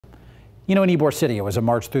You know, in Ybor City, it was a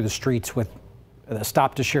march through the streets with a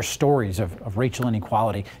stop to share stories of racial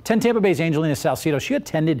inequality. 10 Tampa Bay's Angelina Salcido, she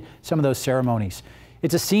attended some of those ceremonies.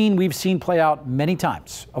 It's a scene we've seen play out many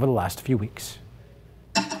times over the last few weeks.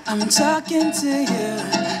 I'm talking to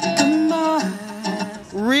you. Come on.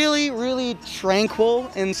 Really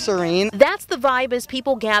tranquil and serene. That's the vibe as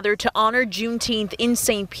people gather to honor Juneteenth in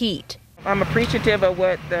St. Pete. I'm appreciative of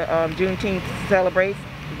what the Juneteenth celebrates,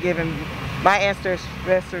 giving my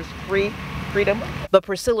ancestors freedom. But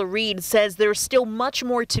Priscilla Reed says there's still much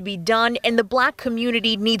more to be done and the Black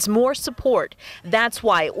community needs more support. That's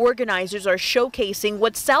why organizers are showcasing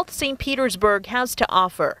what South St. Petersburg has to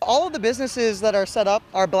offer. All of the businesses that are set up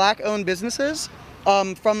are Black-owned businesses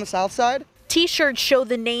from the South Side. T-shirts show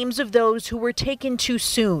the names of those who were taken too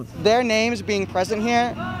soon. Their names being present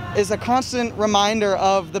here is a constant reminder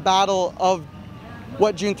of the battle of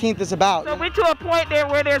what Juneteenth is about. So we're to a point there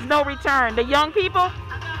where there's no return. The young people,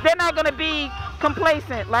 they're not going to be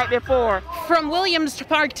complacent like before. From Williams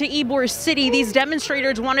Park to Ybor City, these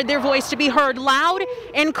demonstrators wanted their voice to be heard loud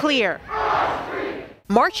and clear.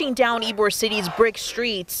 Marching down Ybor City's brick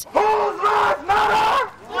streets, Whose lives matter?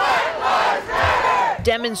 White lives matter.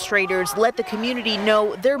 Demonstrators let the community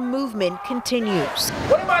know their movement continues.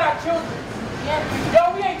 What about our children?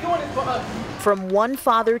 Yo, we ain't doing this for us. From one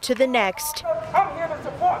father to the next, I'm here to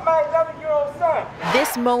support my 11-year-old son.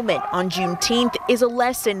 this moment on Juneteenth is a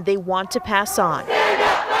lesson they want to pass on.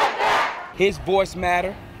 His voice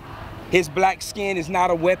matters. His black skin is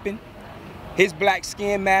not a weapon. His black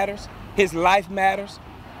skin matters. His life matters.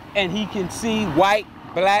 And he can see white,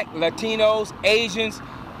 black, Latinos, Asians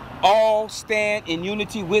all stand in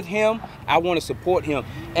unity with him. I want to support him.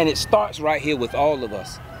 And it starts right here with all of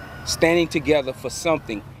us standing together for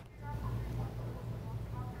something.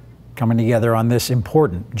 Coming together on this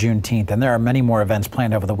important Juneteenth, and there are many more events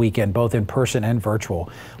planned over the weekend, both in person and virtual.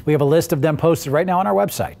 We have a list of them posted right now on our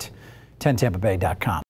website, 10tampabay.com.